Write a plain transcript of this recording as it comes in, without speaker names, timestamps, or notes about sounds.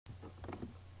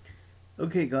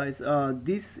Okay guys,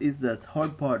 this is the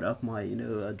third part of my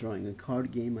drawing a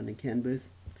card game on a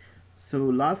canvas. So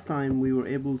last time we were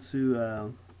able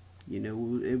to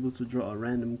draw a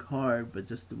random card, but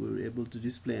just we were able to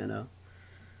display on a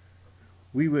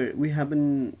we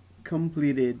haven't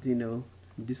completed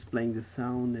displaying the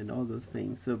sound and all those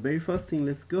things. So very first thing,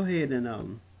 let's go ahead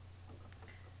and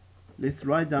let's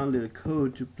write down a little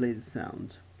code to play the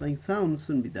sound. Playing sound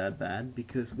shouldn't be that bad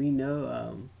because we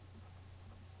know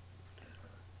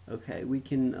okay, we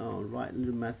can write a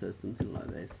little method, something like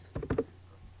this.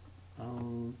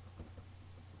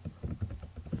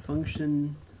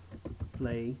 Function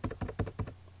play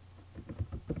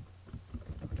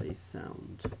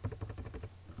sound.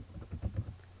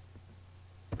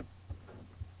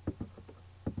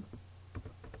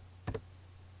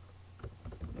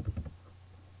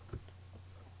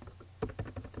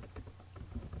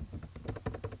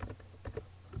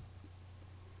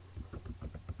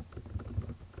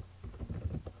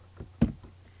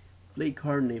 Play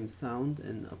card name sound,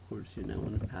 and of course you now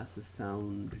want to pass the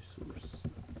sound resource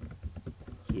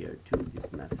here to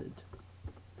this method.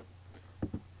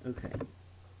 Okay,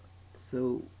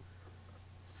 so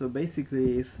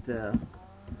basically if the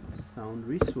sound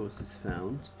resource is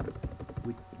found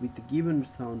with the given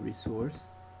sound resource,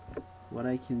 what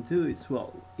I can do is,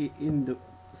 well, in the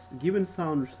given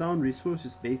sound resource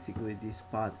is basically this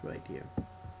path right here.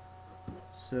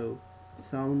 So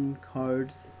sound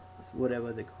cards,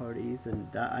 whatever the card is, and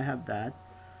that I have that.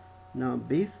 Now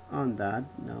based on that,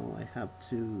 now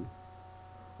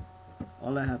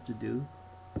all I have to do,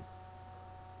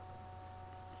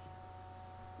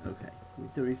 okay,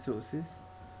 with the resources,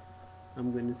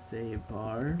 I'm going to say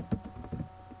var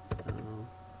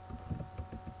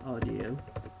audio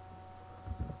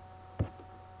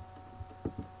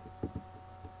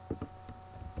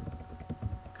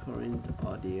current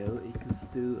audio equals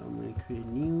to, I'm going to create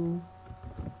new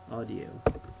audio.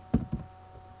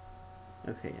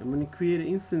 Okay, I'm going to create an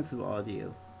instance of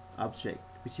audio object,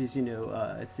 which is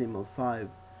HTML5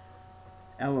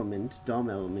 element, DOM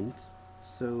element.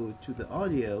 So to the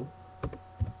audio,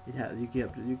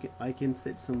 I can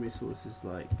set some resources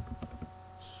like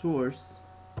source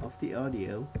of the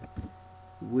audio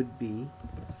would be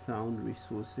sound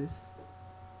resources.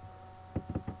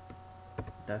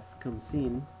 That comes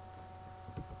in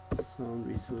sound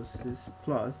resources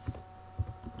plus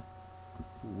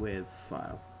wave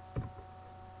file.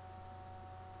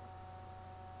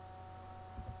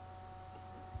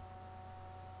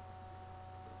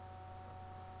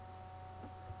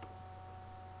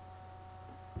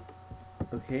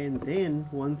 Okay, and then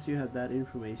once you have that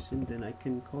information, then I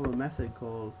can call a method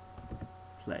called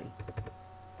play.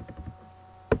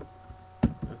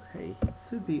 Okay,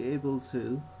 should be able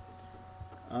to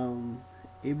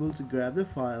grab the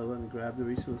file and grab the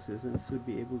resources, and should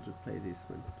be able to play this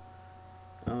one.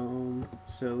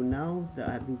 So now that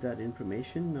I have that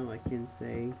information, now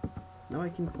I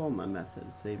can call my method,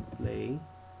 say play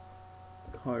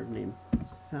card name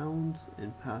sounds,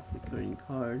 and pass the current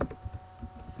card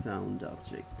sound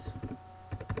object.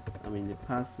 I mean, they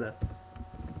pass the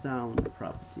sound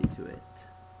property to it.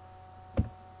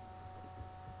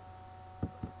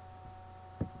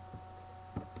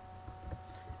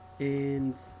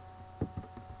 And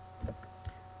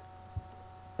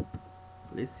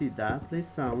let's see that play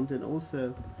sound, and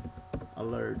also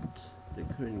alert the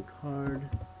current card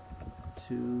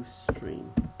to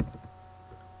string.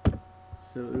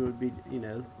 So it would be,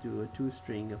 do a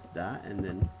toString of that and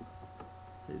then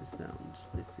play the sound.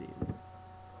 Let's see.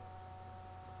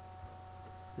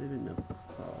 7 of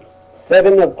clubs.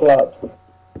 7 of clubs.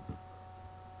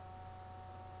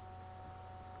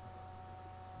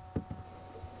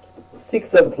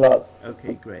 6 of clubs.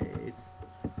 Okay, great.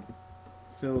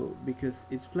 So because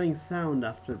it's playing sound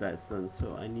after that sound,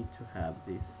 so I need to have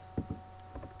this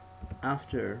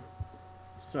after,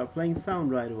 start playing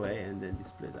sound right away and then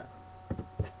display that.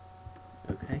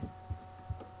 Okay.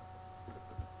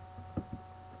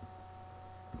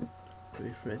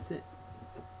 Refresh it.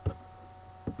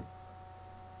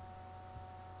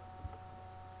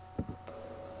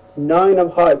 Nine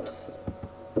of hearts.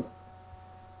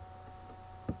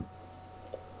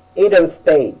 8 of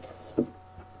spades.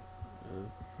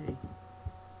 Okay.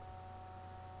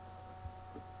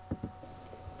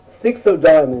 6 of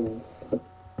diamonds.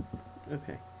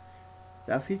 Okay.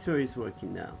 That feature is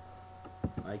working now.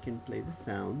 I can play the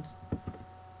sound.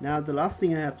 Now the last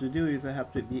thing I have to do is I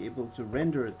have to be able to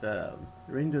render the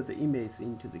image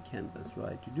into the canvas,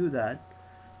 right? To do that,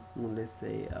 let's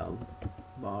say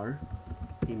var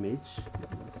image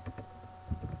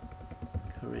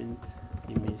current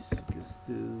image equals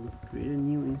to create a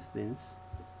new instance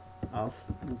of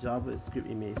JavaScript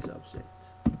image object.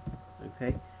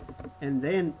 Okay, and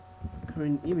then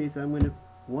current image, I'm going to,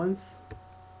 once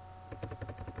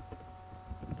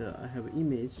I have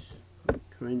image,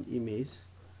 current image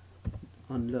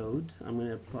on load, I'm going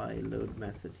to apply load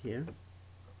method here.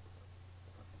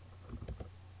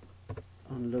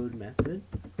 On load method,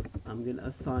 I'm going to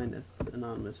assign as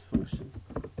anonymous function.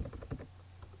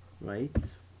 Right,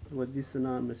 what this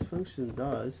anonymous function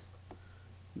does,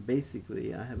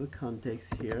 basically I have a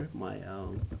context here, my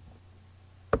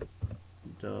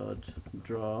dot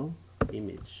draw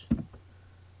image.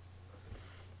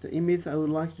 The image I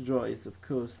would like to draw is of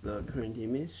course the current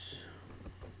image,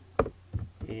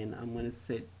 and I'm going to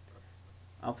set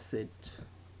offset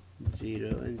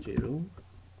 0 and 0.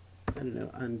 I don't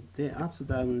know, and then after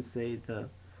that I'm going to say the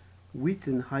width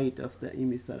and height of the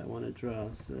image that I want to draw.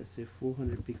 So let's say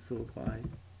 400 pixel by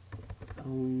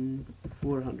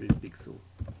 400 pixel.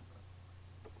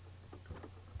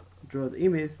 Draw the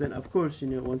image. Then of course, you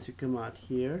know, once you come out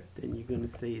here, then you're going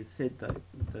to say set the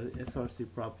src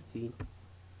property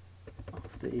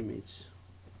of the image.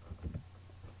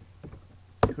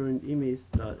 Current image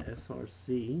dot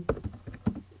src.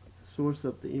 The source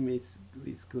of the image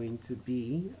is going to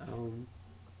be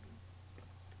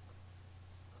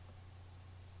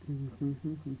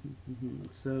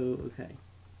so okay,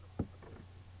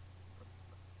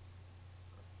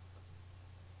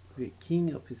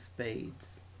 king of his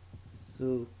spades.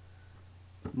 So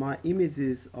my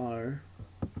images are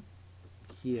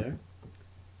here,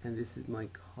 and this is my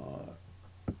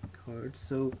card.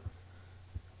 So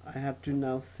I have to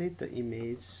now set the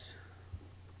image.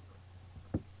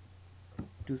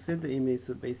 To set the image,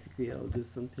 so basically I'll do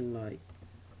something like,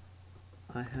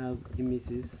 I have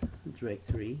images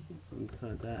directory,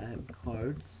 inside that I have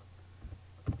cards,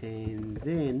 and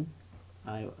then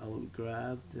I will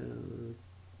grab the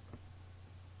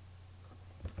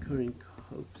current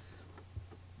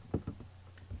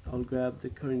I'll grab the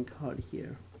current card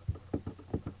here.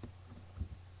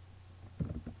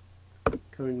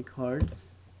 Current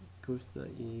cards, of course the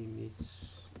image,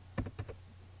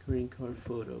 current card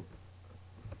photo,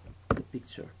 the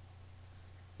picture,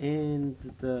 and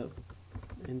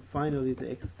finally the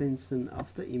extension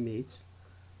of the image.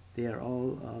 They are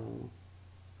all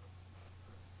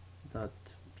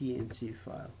 .png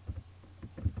file.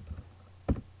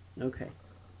 Okay,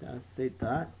 I'll set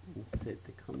that and set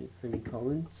the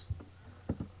semicolons.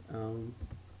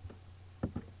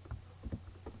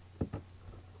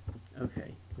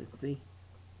 Okay, let's see.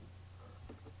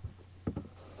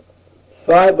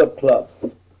 5 of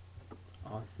clubs.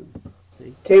 Awesome.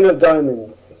 See? 10 of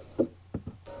diamonds.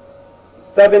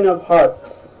 7 of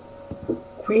hearts.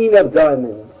 Queen of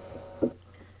diamonds.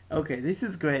 Okay, this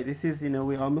is great. This is, you know,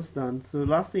 we're almost done. So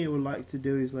last thing I would like to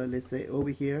do is, like, let's say over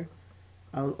here,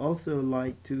 I would also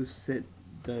like to set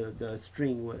the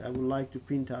string. What I would like to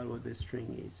print out what the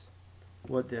string is,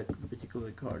 what the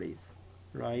particular card is,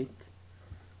 right?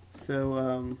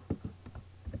 So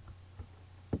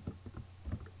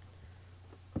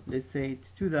let's say to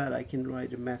do that, I can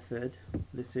write a method.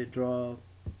 Let's say draw.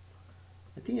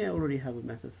 I think I already have a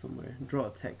method somewhere. Draw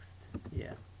text.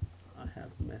 Yeah, I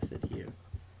have a method here.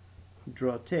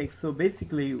 Draw text. So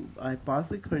basically, I pass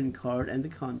the current card and the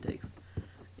context,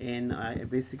 and I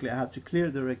have to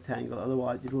clear the rectangle.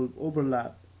 Otherwise, it will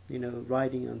overlap. You know,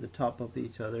 writing on the top of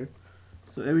each other.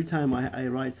 So every time I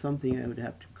write something, I would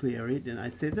have to clear it. And I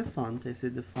say the font. I say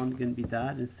the font can be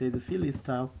that, and say the fill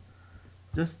style.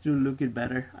 Just to look it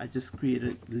better, I just create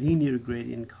a linear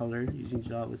gradient color using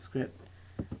JavaScript,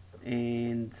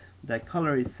 and that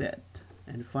color is set.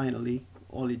 And finally,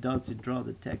 all it does is draw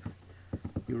the text.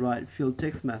 You write fill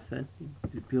text method.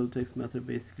 The fill text method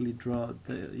basically draw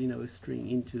the, you know, a string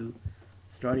into,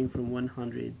 starting from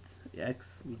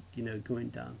 100x, you know, going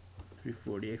down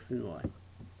 340x and y.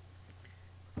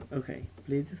 Okay,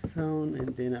 play the sound,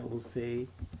 and then I will say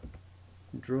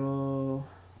draw.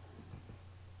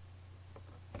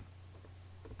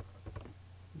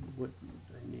 What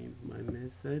I named my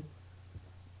method?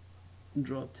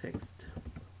 Draw text.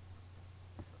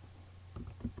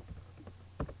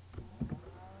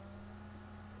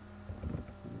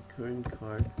 Current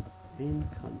card in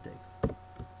context.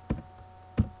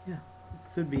 Yeah,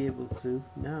 it should be able to.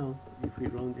 Now, if we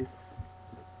run this,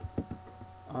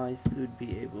 I should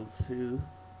be able to.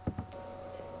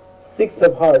 6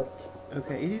 of hearts.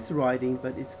 Okay, it is writing,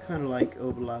 but it's kind of like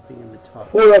overlapping in the top.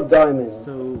 4 of diamonds.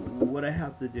 So what I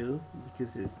have to do,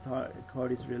 because this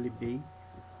card is really big,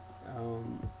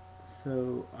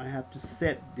 so I have to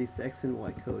set this X and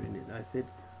Y code in it. I said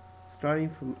starting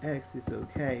from X is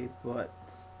okay, but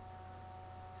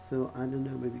so I don't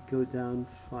know, maybe go down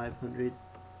 500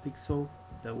 pixel,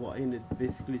 the y, and it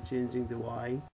basically changing the y.